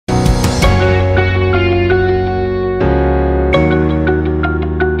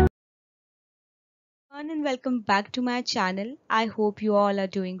welcome back to my channel. I hope you all are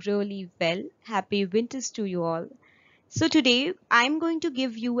doing really well. Happy winters to you all. So today I'm going to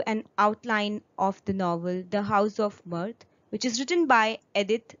give you an outline of the novel The House of Mirth, which is written by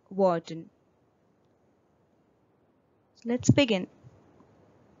Edith Wharton. Let's begin.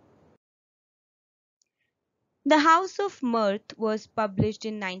 The House of Mirth was published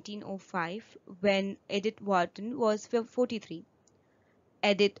in 1905 when Edith Wharton was 43.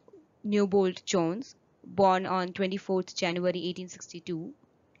 Edith Newbold Jones, born on 24th January 1862.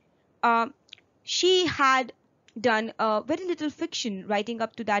 She had done very little fiction writing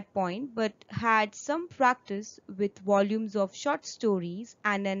up to that point, but had some practice with volumes of short stories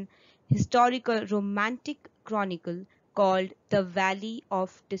and an historical romantic chronicle called The Valley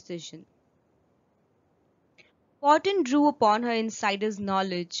of Decision. Wharton drew upon her insider's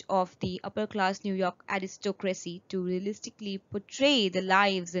knowledge of the upper class New York aristocracy to realistically portray the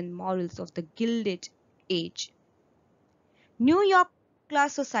lives and morals of the Gilded Age. New York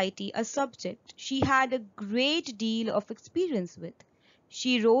class society, a subject she had a great deal of experience with.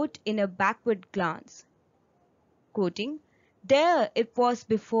 She wrote in a backward glance, quoting, "There it was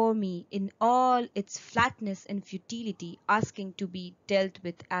before me in all its flatness and futility, asking to be dealt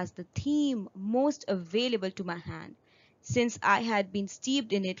with as the theme most available to my hand, since I had been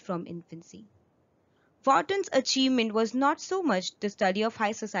steeped in it from infancy." Wharton's achievement was not so much the study of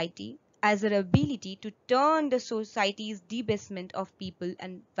high society as her ability to turn the society's debasement of people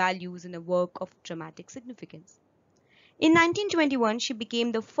and values in a work of dramatic significance. In 1921, she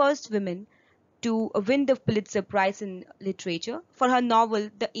became the first woman to win the Pulitzer Prize in Literature for her novel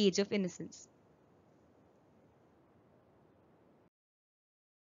The Age of Innocence.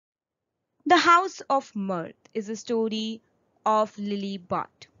 The House of Mirth is a story of Lily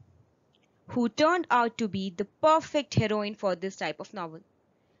Bart, who turned out to be the perfect heroine for this type of novel.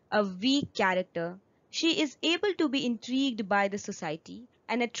 A weak character, she is able to be intrigued by the society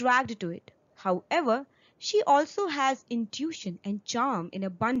and attracted to it. However, she also has intuition and charm in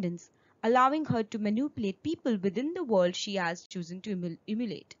abundance, allowing her to manipulate people within the world she has chosen to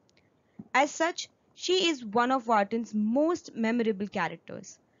emulate. As such, she is one of Wharton's most memorable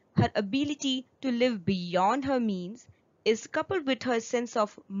characters. Her ability to live beyond her means is coupled with her sense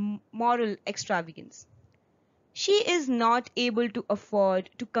of moral extravagance. She is not able to afford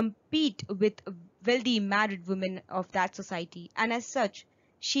to compete with wealthy married women of that society, and as such,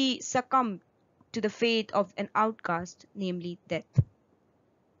 she succumbed to the fate of an outcast, namely death.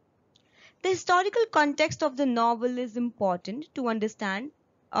 The historical context of the novel is important to understand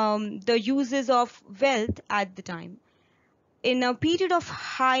the uses of wealth at the time. In a period of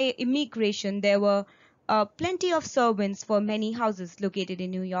high immigration, there were plenty of servants for many houses located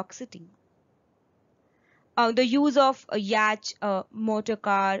in New York City. The use of a yacht, motor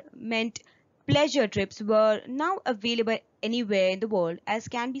car meant pleasure trips were now available anywhere in the world, as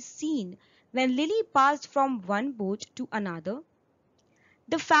can be seen when Lily passed from one boat to another.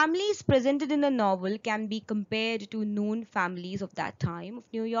 The families presented in the novel can be compared to known families of that time of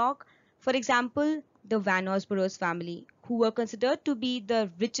New York. For example, the Van Osborough's family, who were considered to be the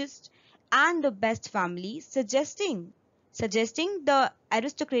richest and the best family, suggesting the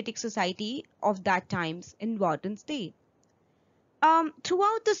aristocratic society of that times in Wharton's day.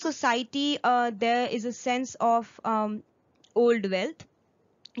 Throughout the society, there is a sense of old wealth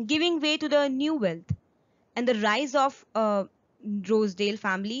giving way to the new wealth, and the rise of Rosedale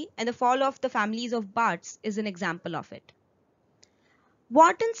family and the fall of the families of Barts is an example of it.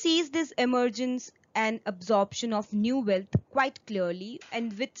 Wharton sees this emergence and absorption of new wealth quite clearly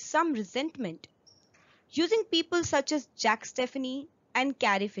and with some resentment. Using people such as Jack Stephanie and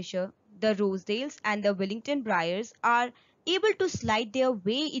Carrie Fisher, the Rosedales and the Wellington Briars are able to slide their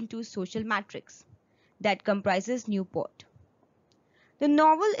way into social matrix that comprises Newport. The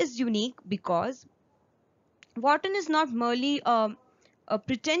novel is unique because Wharton is not merely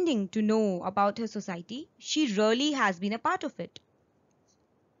pretending to know about her society, she really has been a part of it.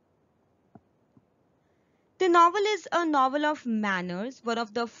 The novel is a novel of manners, one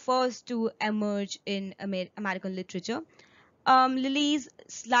of the first to emerge in American literature. Lily's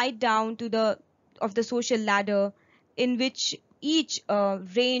slide down to the social ladder, in which each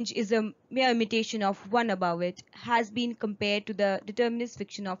range is a mere imitation of one above it, has been compared to the determinist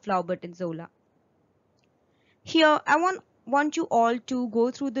fiction of Flaubert and Zola. Here, I want you all to go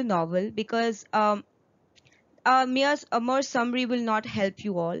through the novel because a mere summary will not help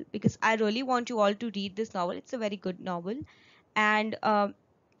you all, because I really want you all to read this novel. It's a very good novel, and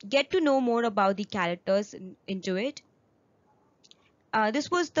get to know more about the characters into it.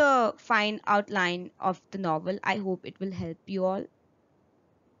 This was the fine outline of the novel. I hope it will help you all.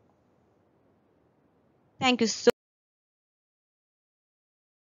 Thank you so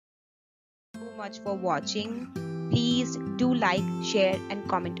much for watching. Please do like, share, and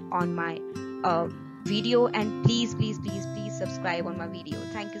comment on my video, and please subscribe on my video.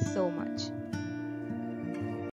 Thank you so much.